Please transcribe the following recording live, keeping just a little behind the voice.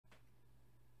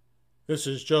This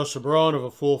is Joe Barone of A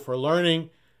Fool for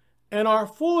Learning, and our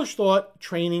Foolish Thought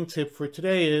training tip for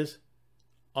today is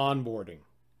onboarding.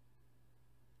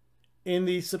 In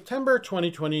the September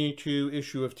 2022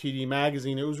 issue of TD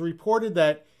Magazine, it was reported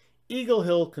that Eagle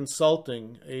Hill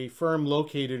Consulting, a firm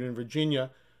located in Virginia,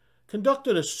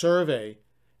 conducted a survey,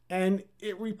 and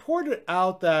it reported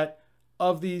out that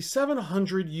of the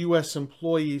 700 U.S.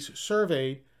 employees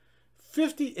surveyed,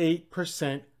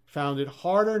 58% found it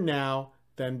harder now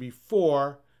than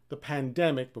before the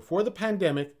pandemic,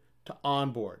 to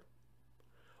onboard.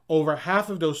 Over half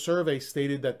of those surveys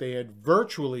stated that they had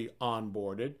virtually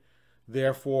onboarded,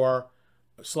 therefore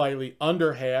slightly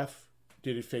under half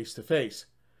did it face-to-face.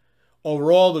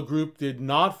 Overall, the group did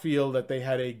not feel that they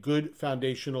had a good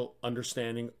foundational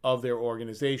understanding of their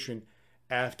organization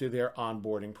after their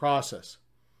onboarding process.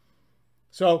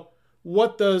 So,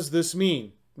 what does this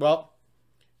mean? Well,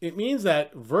 it means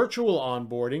that virtual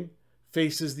onboarding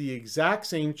faces the exact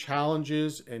same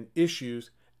challenges and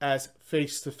issues as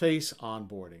face-to-face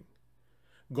onboarding.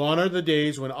 Gone are the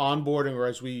days when onboarding, or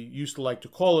as we used to like to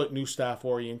call it, new staff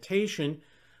orientation,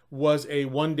 was a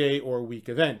one-day or week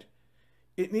event.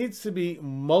 It needs to be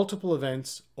multiple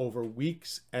events over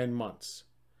weeks and months.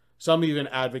 Some even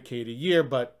advocate a year,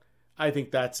 but I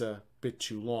think that's a bit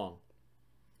too long.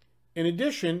 In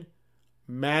addition,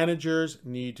 managers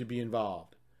need to be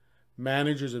involved.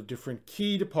 Managers of different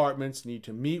key departments need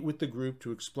to meet with the group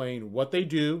to explain what they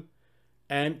do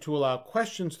and to allow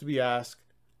questions to be asked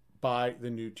by the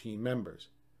new team members.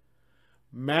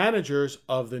 Managers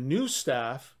of the new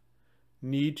staff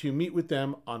need to meet with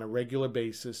them on a regular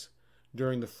basis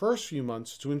during the first few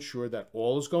months to ensure that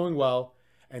all is going well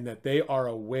and that they are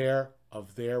aware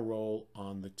of their role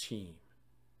on the team.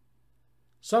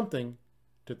 Something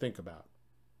to think about.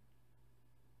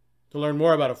 To learn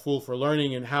more about A Fool for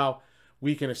Learning and how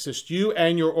we can assist you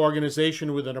and your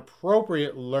organization with an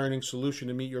appropriate learning solution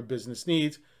to meet your business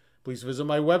needs, please visit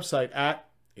my website at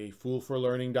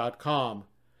afoolforlearning.com.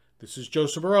 This is Joe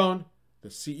Barone, the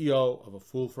CEO of A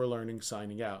Fool for Learning,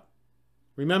 signing out.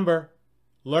 Remember,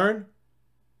 learn,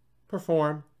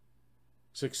 perform,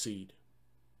 succeed.